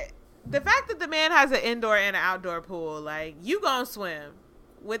 But the fact that the man has an indoor and an outdoor pool, like, you gonna swim.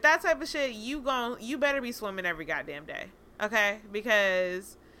 With that type of shit, you better be swimming every goddamn day. Okay?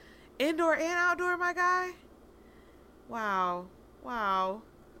 Because indoor and outdoor, my guy. Wow.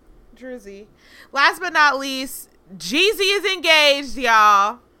 Drizzy. Last but not least, Jeezy is engaged,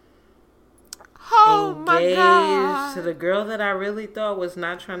 y'all. Oh my God. To the girl that I really thought was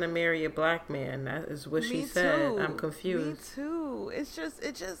not trying to marry a black man. That is what she said. I'm confused. Me too. It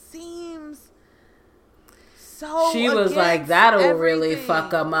just seems so. She was like, that'll really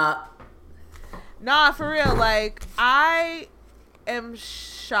fuck him up. Nah, for real. Like, I am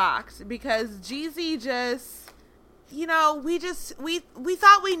shocked because Jeezy just, you know, we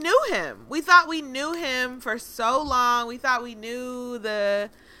thought we knew him. We thought we knew him for so long. We thought we knew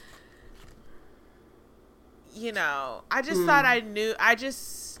you know, I just thought I knew.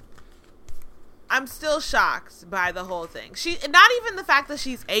 I'm still shocked by the whole thing. Not even the fact that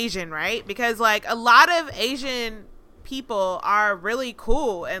she's Asian, right? Because like a lot of Asian people are really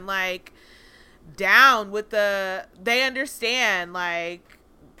cool and like down with they understand like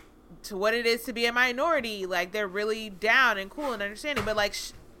to what it is to be a minority. Like they're really down and cool and understanding. But like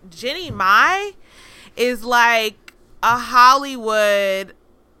Jenny Mai is like a Hollywood,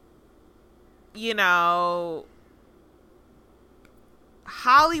 you know,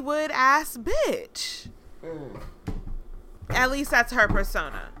 Hollywood ass bitch. At least that's her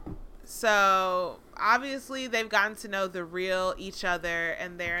persona. So obviously they've gotten to know the real each other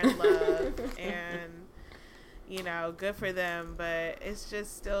and they're in love and, you know, good for them, but it's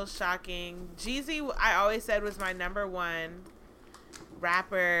just still shocking. Jeezy, I always said, was my number one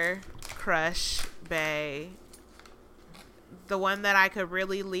rapper crush bae. The one that I could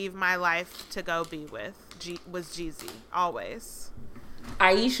really leave my life to go be with was Jeezy, always.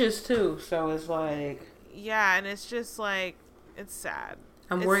 Aisha's too, so it's like... Yeah, and it's just like, it's sad.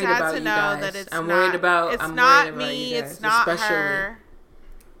 I'm worried about you guys. That it's I'm not, worried about... It's I'm not worried about me, you guys, it's not especially. her.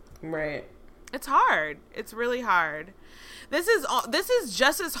 Right. It's hard. It's really hard. This is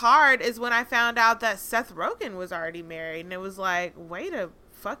just as hard as when I found out that Seth Rogen was already married, and it was like, wait a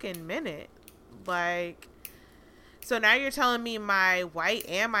fucking minute. Like, so now you're telling me my white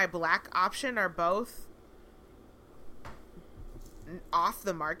and my black option are both off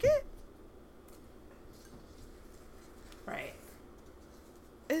the market? Right.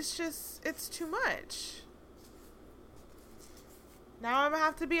 It's too much. Now I'm gonna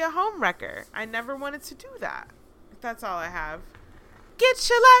have to be a home wrecker. I never wanted to do that. That's all I have. Get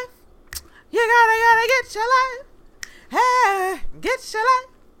your life. You gotta get your life. Hey, get your life.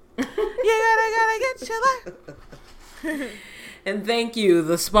 You gotta get your life. And thank you,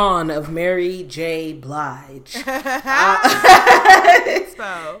 the spawn of Mary J. Blige.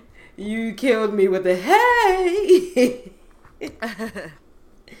 So you killed me with a hey.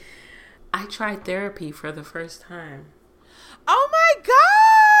 I tried therapy for the first time. Oh my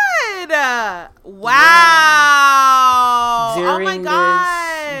God! Wow! Yeah. Oh my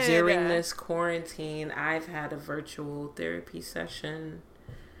God! During this quarantine, I've had a virtual therapy session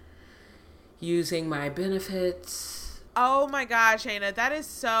using my benefits. Oh my God, Shayna, that is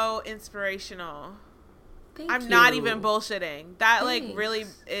so inspirational. I'm not even bullshitting. That Thanks. like really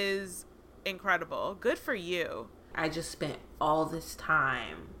is incredible. Good for you. I just spent all this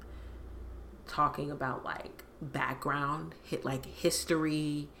time talking about like background,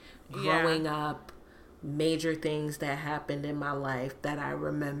 history, growing up, major things that happened in my life that I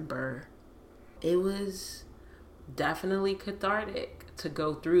remember. It was definitely cathartic to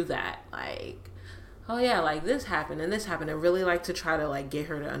go through that. Like, oh yeah, like this happened and this happened. I really like to try to like get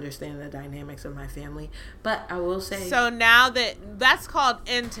her to understand the dynamics of my family. But I will say, so now that's called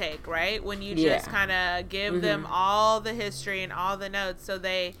intake, right? When you just kind of give them all the history and all the notes so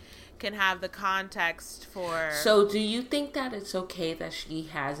they can have the context for. So do you think that it's okay that she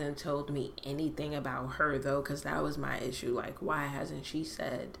hasn't told me anything about her though? Because that was my issue. Like, why hasn't she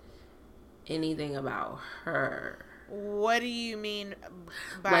said anything about her? What do you mean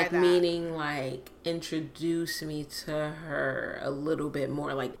by like, that? meaning like introduce me to her a little bit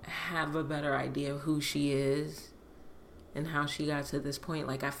more, like have a better idea of who she is and how she got to this point.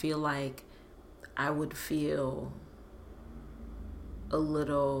 Like, I feel like I would feel a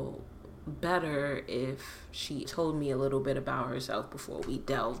little better if she told me a little bit about herself before we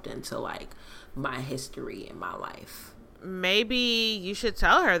delved into like my history in my life. Maybe you should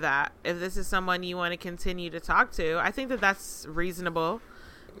tell her that if this is someone you want to continue to talk to. I think that that's reasonable.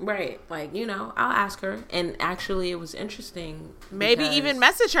 Right. Like, you know, I'll ask her. And actually it was interesting. Maybe even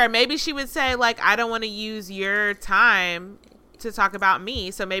message her. Maybe she would say like, I don't want to use your time to talk about me.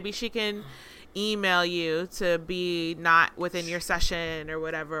 So maybe she can email you to be not within your session or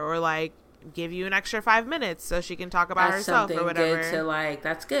whatever, or like give you an extra 5 minutes so she can talk about herself or whatever. Good to like,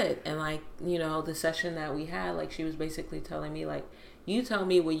 that's good. And like, you know, the session that we had, like she was basically telling me like, you tell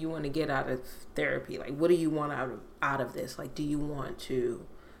me what you want to get out of therapy. Like, what do you want out of this? Like, do you want to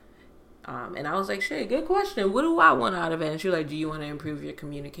and I was like, shit, good question. What do I want out of it? And she was like, do you want to improve your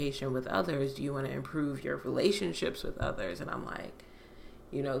communication with others? Do you want to improve your relationships with others? And I'm like,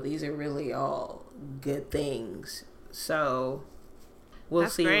 you know, these are really all good things. So we'll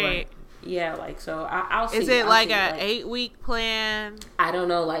see. Great. Yeah, like, so I'll see. Is it like a 8-week plan? I don't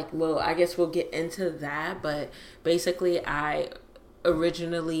know. Like, well, I guess we'll get into that. But basically, I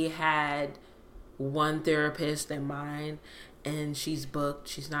originally had one therapist in mind, and she's booked.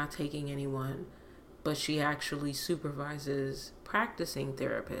 She's not taking anyone, but she actually supervises practicing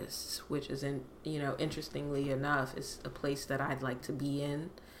therapists, which is, interestingly enough, is a place that I'd like to be in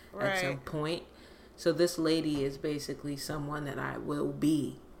at some point. So this lady is basically someone that I will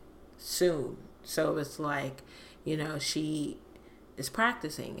be soon. So it's like, you know, she is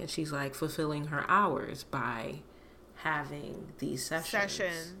practicing and she's like fulfilling her hours by having these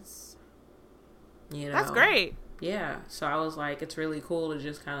sessions. You know, that's great. Yeah. So I was like, it's really cool to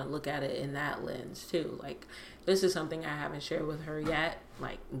just kind of look at it in that lens too. Like, this is something I haven't shared with her yet,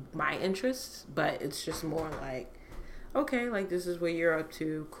 like my interests, but it's just more like, okay, like this is what you're up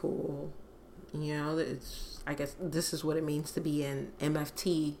to. Cool. You know, it's, I guess this is what it means to be an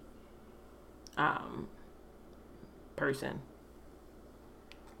MFT person.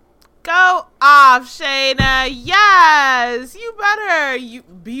 Go off, Shayna. Yes, you better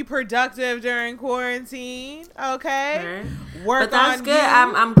be productive during quarantine. Okay, right. Work but that's on good.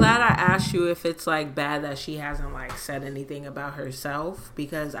 You. I'm glad I asked you if it's like bad that she hasn't like said anything about herself,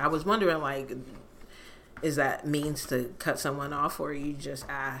 because I was wondering like, is that means to cut someone off, or you just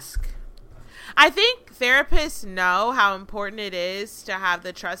ask? I think therapists know how important it is to have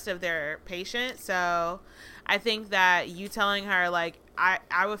the trust of their patient. So I think that you telling her like,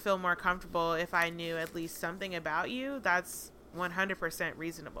 I would feel more comfortable if I knew at least something about you. That's 100%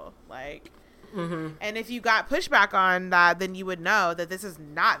 reasonable. Like, and if you got pushback on that, then you would know that this is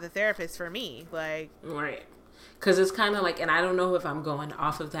not the therapist for me. Like, right. Because it's kind of like, and I don't know if I'm going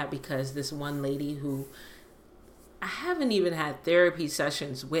off of that because this one lady who I haven't even had therapy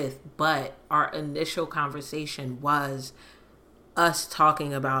sessions with, but our initial conversation was us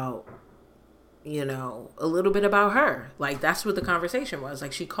talking about, you know, a little bit about her. Like, that's what the conversation was.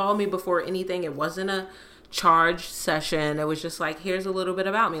 Like, she called me before anything. It wasn't a charged session. It was just like, here's a little bit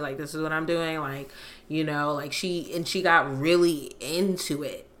about me. Like, this is what I'm doing. Like, you know, like she got really into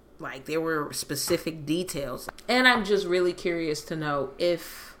it. Like, there were specific details. And I'm just really curious to know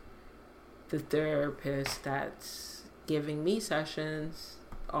if the therapist that's giving me sessions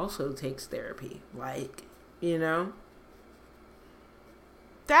also takes therapy. Like, you know?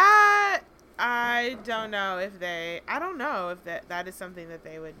 That, I don't know if that is something that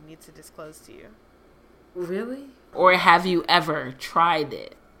they would need to disclose to you. Really? Or have you ever tried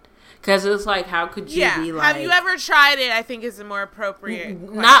it? Because it's like, how could you be like... have you ever tried it, I think is a more appropriate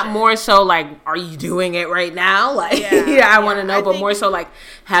question. Not more so like, are you doing it right now? Like, I want to know, but more so like,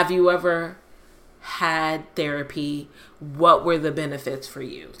 have you ever had therapy? What were the benefits for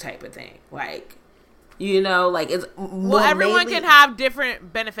you type of thing? Like, you know, like, it's... Well, everyone can have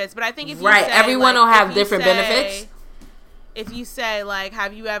different benefits, but I think if you say... everyone will have different benefits. If you say, like,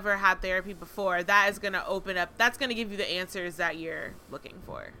 have you ever had therapy before, that is going to open up... That's going to give you the answers that you're looking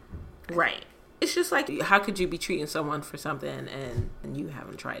for. Right. It's just like, how could you be treating someone for something and you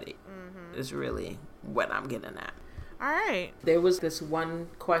haven't tried it? Is really what I'm getting at. All right. There was this one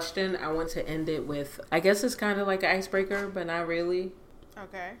question. I want to end it with, I guess it's kind of like an icebreaker, but not really.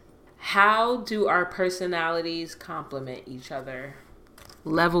 Okay. How do our personalities complement each other?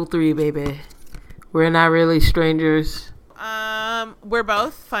 Level 3, baby. We're not really strangers. We're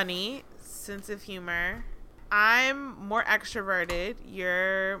both funny, sense of humor. I'm more extroverted.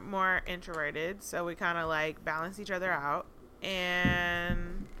 You're more introverted. So we kind of like balance each other out.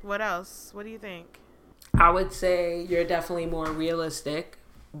 And what else? What do you think? I would say you're definitely more realistic,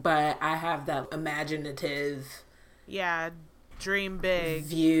 but I have that imaginative... Yeah, dream big.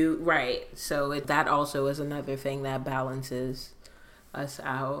 View, right. So that also is another thing that balances us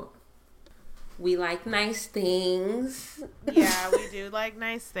out. We like nice things. Yeah, we do like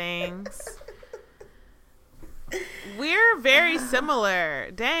nice things. We're very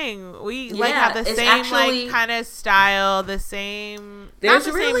similar. Dang, we like have the same actually, like kind of style, the same. There's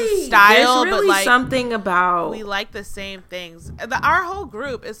not the really same style, there's really but like something about we like the same things. Our whole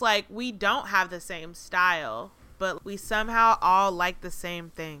group is like we don't have the same style, but we somehow all like the same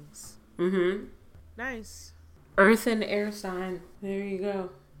things. Nice. Earth and air sign. There you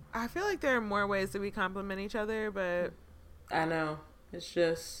go. I feel like there are more ways that we complement each other, but I know it's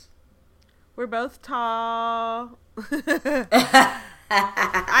just. We're both tall.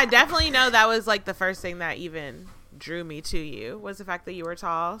 I definitely know that was like the first thing that even drew me to you was the fact that you were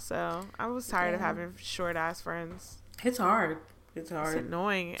tall. So I was tired of having short ass friends. It's hard. It's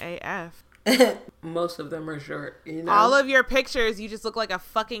annoying AF. Most of them are short, you know. All of your pictures, you just look like a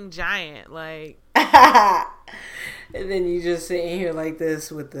fucking giant. Like, and then you just sitting here like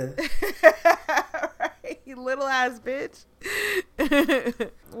this with the right, you little ass bitch.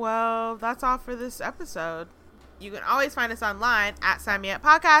 Well, that's all for this episode. You can always find us online at Sign Me Up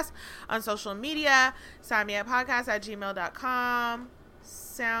Podcast, on social media, signmeuppodcast@gmail.com,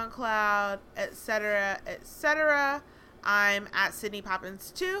 SoundCloud, etc., etc. I'm at Sydney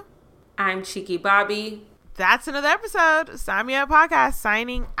Poppins 2. I'm Cheeky Bobby. That's another episode. Sign Me Up Podcast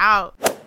signing out.